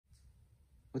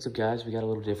What's up, guys? We got a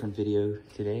little different video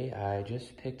today. I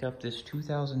just picked up this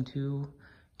 2002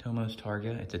 Tomos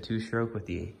Targa. It's a 2-stroke with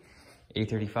the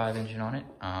A35 engine on it.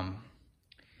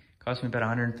 Cost me about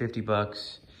 150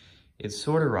 bucks. It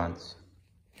sort of runs.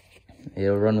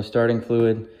 It'll run with starting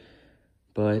fluid,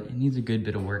 but it needs a good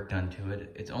bit of work done to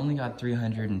it. It's only got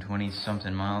 320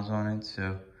 something miles on it,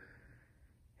 so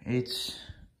it's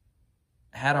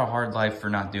had a hard life for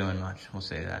not doing much, we'll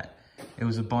say that. It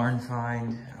was a barn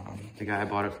find. The guy I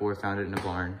bought it for found it in a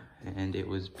barn, and it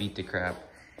was beat to crap.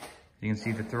 You can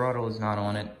see the throttle is not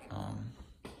on it,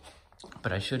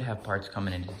 but I should have parts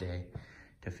coming in today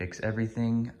to fix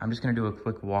everything. I'm just gonna do a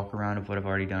quick walk around of what I've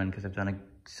already done because I've done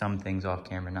some things off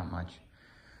camera, not much.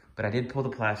 But I did pull the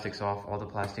plastics off. All the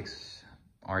plastics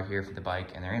are here for the bike,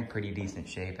 and they're in pretty decent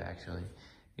shape, actually.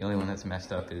 The only one that's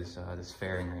messed up is this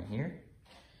fairing right here.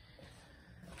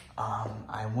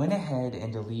 I went ahead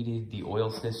and deleted the oil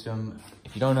system.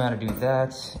 If you don't know how to do that,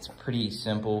 it's pretty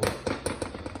simple.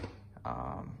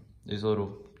 There's a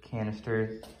little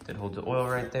canister that holds the oil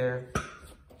right there.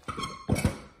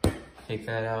 Take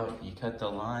that out, you cut the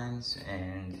lines,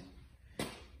 and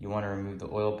you want to remove the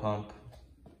oil pump.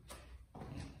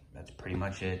 That's pretty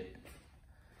much it.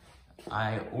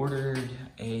 I ordered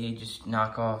a just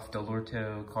knockoff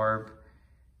Delorto carb.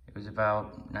 It was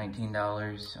about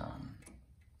 $19.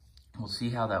 We'll see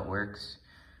how that works.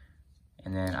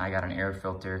 And then I got an air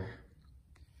filter.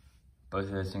 Both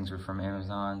of those things were from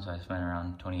Amazon, so I spent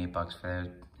around 28 bucks for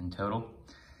those in total.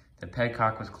 The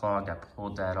petcock was clogged, I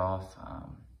pulled that off.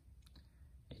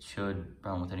 It should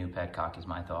run with a new petcock is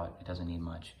my thought. It doesn't need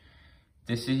much.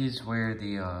 This is where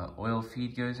the oil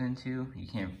feed goes into. You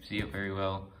can't see it very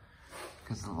well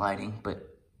because of the lighting,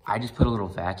 but I just put a little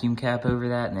vacuum cap over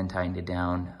that and then tightened it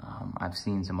down. I've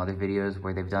seen some other videos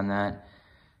where they've done that.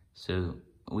 So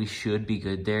we should be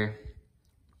good there.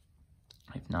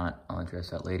 If not, I'll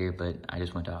address that later, but I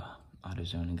just went to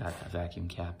AutoZone and got that vacuum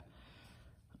cap.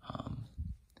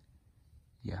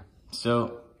 Yeah,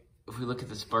 so if we look at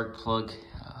the spark plug,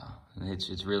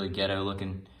 it's really ghetto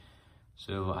looking.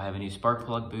 So I have a new spark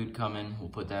plug boot coming. We'll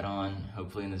put that on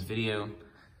hopefully in this video.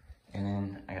 And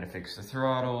then I gotta fix the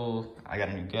throttle. I got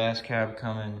a new gas cap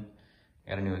coming. I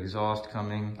got a new exhaust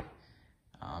coming.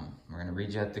 We're gonna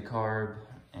rejet the carb.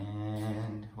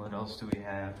 And what else do we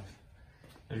have?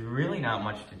 There's really not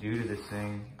much to do to this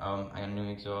thing. I got a new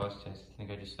exhaust. I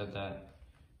think I just said that.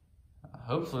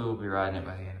 Hopefully we'll be riding it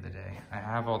by the end of the day. I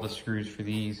have all the screws for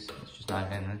these. It's just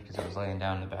not in because it was laying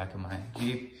down in the back of my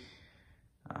Jeep.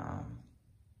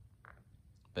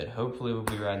 But hopefully we'll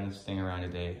be riding this thing around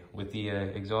today. With the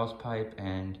exhaust pipe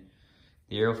and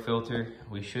the air filter,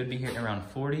 we should be hitting around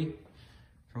 40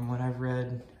 from what I've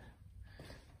read.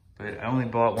 But I only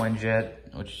bought one jet,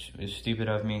 which is stupid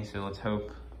of me, so let's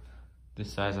hope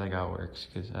this size I got works,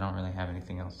 because I don't really have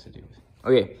anything else to do.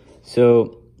 Okay,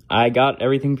 so I got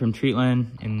everything from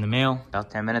Treatland in the mail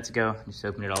about 10 minutes ago. Just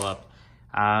opened it all up.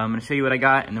 I'm gonna show you what I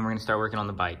got, and then we're gonna start working on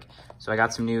the bike. So I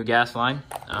got some new gas line,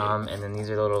 and then these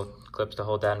are the little clips to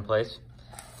hold that in place.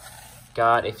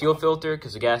 Got a fuel filter,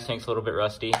 because the gas tank's a little bit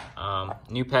rusty.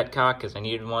 New petcock, because I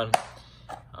needed one.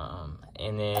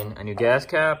 And then a new gas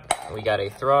cap. We got a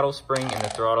throttle spring and the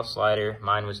throttle slider.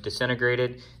 Mine was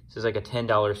disintegrated. This is like a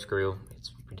 $10 screw.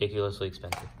 It's ridiculously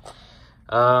expensive.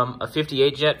 A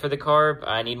 58 jet for the carb.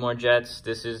 I need more jets.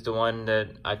 This is the one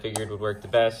that I figured would work the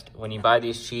best. When you buy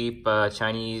these cheap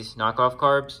Chinese knockoff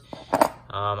carbs,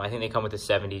 I think they come with a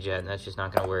 70 jet, and that's just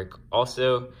not gonna work.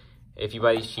 Also, if you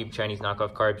buy these cheap Chinese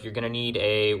knockoff carbs, you're gonna need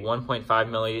a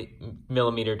 1.5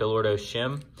 millimeter Delorto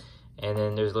shim, and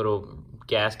then there's a little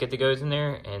gasket that goes in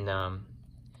there, and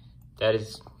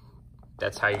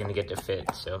that's how you're gonna get to fit.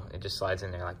 So it just slides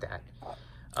in there like that.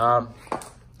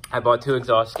 I bought 2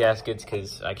 exhaust gaskets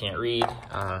because I can't read.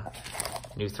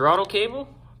 New throttle cable,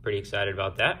 pretty excited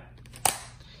about that.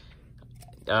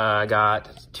 I got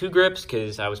 2 grips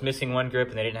because I was missing one grip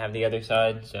and they didn't have the other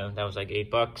side, so that was like 8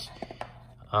 bucks.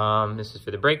 This is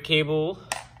for the brake cable.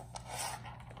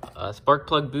 Spark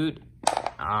plug boot.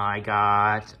 I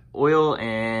got oil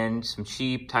and some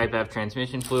cheap Type F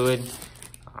transmission fluid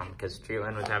because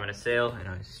Treatland was having a sale and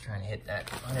I was just trying to hit that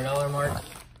 $100 mark.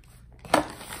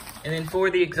 And then for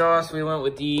the exhaust, we went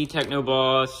with the Techno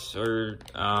Boss, or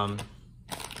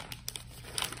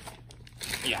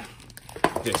yeah,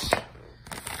 this.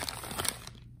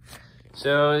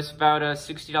 So it's about a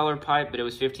 $60 pipe, but it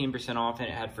was 15% off and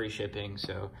it had free shipping.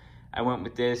 So I went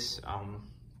with this.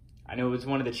 I know it was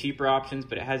one of the cheaper options,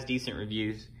 but it has decent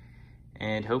reviews,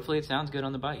 and hopefully it sounds good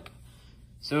on the bike.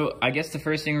 So I guess the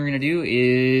first thing we're gonna do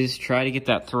is try to get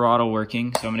that throttle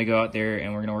working. So I'm gonna go out there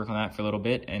and we're gonna work on that for a little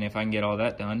bit, and if I can get all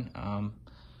that done,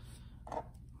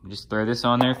 Just throw this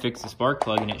on there, fix the spark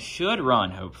plug, and it should run,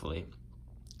 hopefully.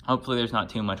 Hopefully there's not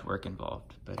too much work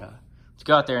involved, but let's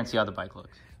go out there and see how the bike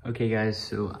looks. Okay guys,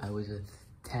 so I was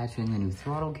attaching the new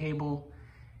throttle cable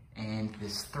and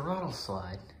this throttle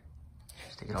slide.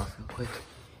 Just take it off real quick.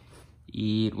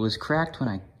 It was cracked when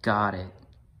I got it.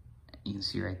 You can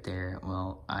see right there.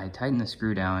 Well, I tightened the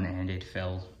screw down and it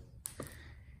fell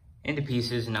into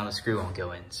pieces, and now the screw won't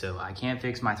go in. So I can't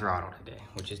fix my throttle today,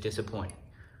 which is disappointing.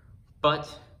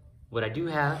 But what I do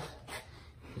have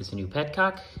is a new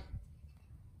petcock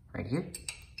right here.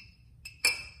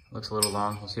 Looks a little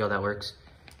long. We'll see how that works.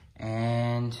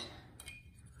 And,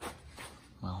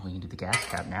 well, we can do the gas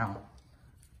cap now.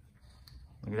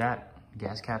 Look at that.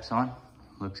 Gas cap's on.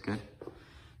 Looks good.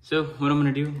 So what I'm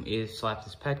gonna do is slap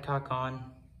this petcock on.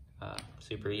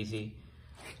 Super easy.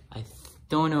 I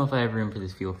don't know if I have room for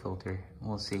this fuel filter.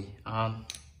 We'll see. And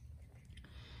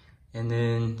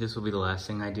then this will be the last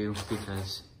thing I do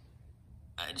because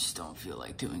I just don't feel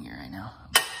like doing it right now.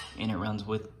 And it runs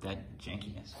with that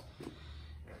jankiness.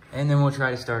 And then we'll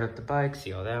try to start up the bike,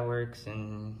 see how that works,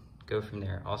 and go from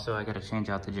there. Also, I gotta change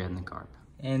out the jet in the carb.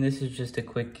 And this is just a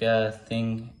quick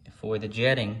thing for the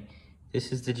jetting.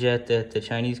 This is the jet that the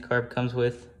Chinese carb comes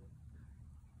with.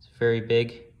 It's very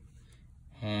big.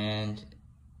 And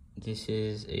this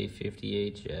is a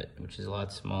 58 jet, which is a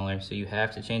lot smaller. So you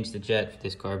have to change the jet for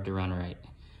this carb to run right.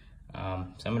 So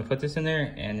I'm gonna put this in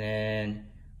there and then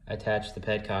attach the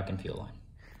petcock and fuel line.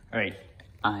 All right,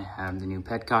 I have the new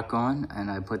petcock on and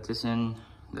I put this in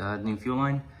the new fuel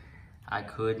line. I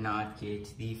could not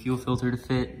get the fuel filter to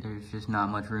fit. There's just not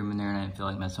much room in there and I didn't feel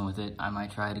like messing with it. I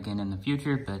might try it again in the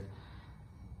future, but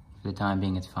for the time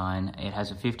being, it's fine. It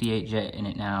has a 58 jet in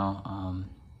it now.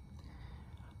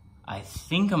 I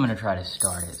think I'm gonna try to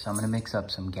start it. So I'm gonna mix up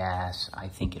some gas. I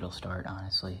think it'll start,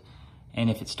 honestly. And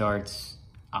if it starts,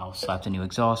 I'll slap the new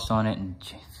exhaust on it and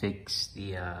fix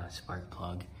the spark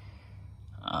plug.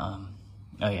 Oh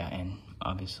yeah, and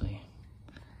obviously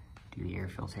do the air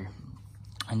filter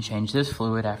and change this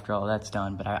fluid after all that's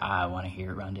done. But I wanna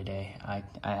hear it run today. I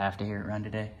have to hear it run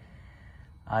today.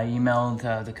 I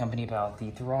emailed the company about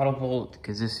the throttle bolt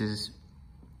because this is,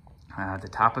 the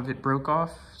top of it broke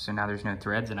off. So now there's no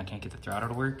threads and I can't get the throttle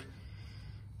to work.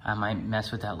 I might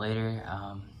mess with that later,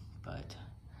 but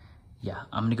yeah,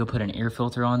 I'm gonna go put an air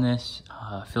filter on this,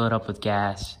 fill it up with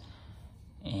gas,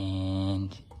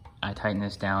 and I tighten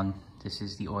this down. This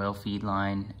is the oil feed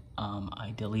line.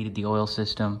 I deleted the oil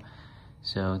system.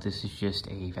 So this is just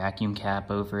a vacuum cap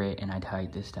over it and I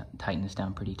tighten this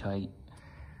down pretty tight.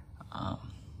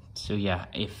 So yeah,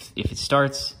 if it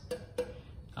starts,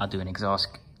 I'll do an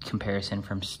exhaust comparison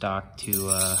from stock to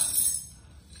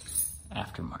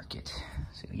aftermarket.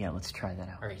 So yeah, let's try that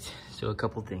out. All right, so a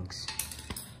couple things.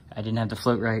 I didn't have the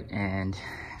float right and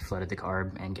flooded the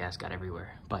carb and gas got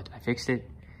everywhere, but I fixed it.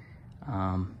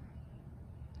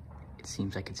 It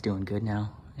seems like it's doing good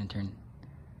now. And turn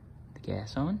the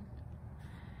gas on.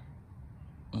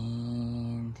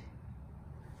 And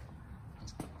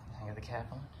I got the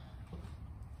cap on.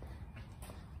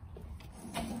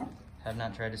 Have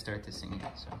not tried to start this thing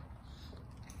yet, so.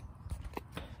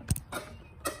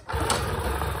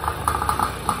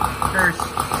 First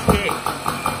kick.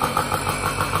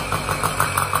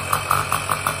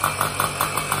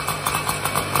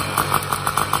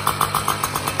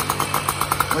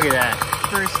 Look at that.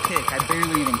 First kick. I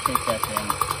barely even kicked that thing.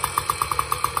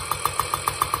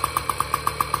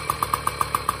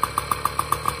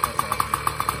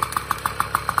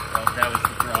 Well, that was the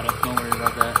throttle. Don't worry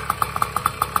about that.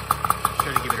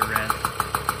 Try to give it a rev.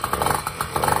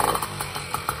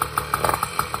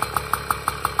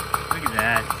 Look at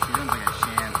that. She runs like a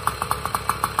champ.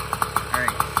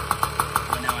 Alright.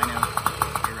 Well, now I know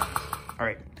it runs.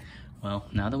 Alright. Well,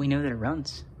 now that we know that it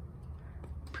runs,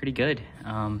 pretty good.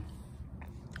 I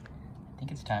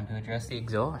think it's time to address the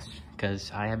exhaust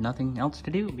because I have nothing else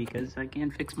to do because I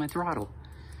can't fix my throttle,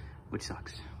 which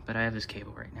sucks. But I have this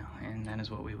cable right now and that is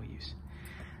what we will use.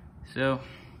 So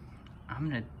I'm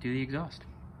gonna do the exhaust.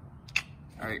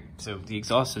 All right, so the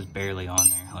exhaust is barely on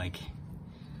there. Like,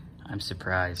 I'm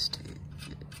surprised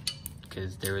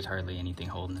because there was hardly anything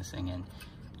holding this thing in.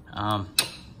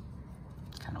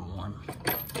 It's kind of warm.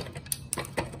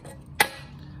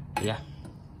 But yeah,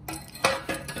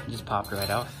 it just popped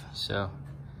right off. So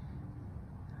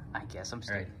I guess I'm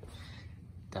straight. Right.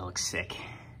 That looks sick.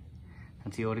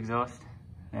 That's the old exhaust.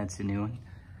 That's the new one.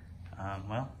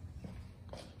 Well,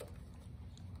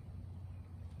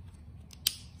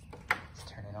 let's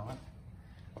turn it on.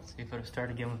 Let's see if it'll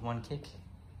start again with one kick.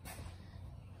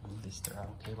 Move this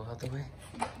throttle cable out the way.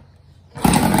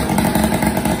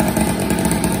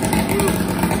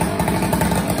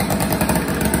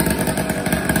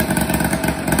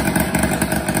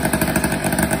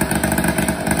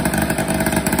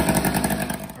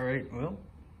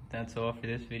 that's all for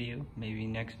this video. Maybe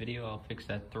next video I'll fix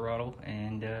that throttle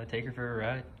and take her for a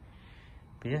ride.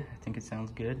 But yeah, I think it sounds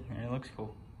good and it looks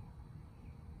cool.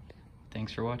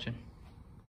 Thanks for watching.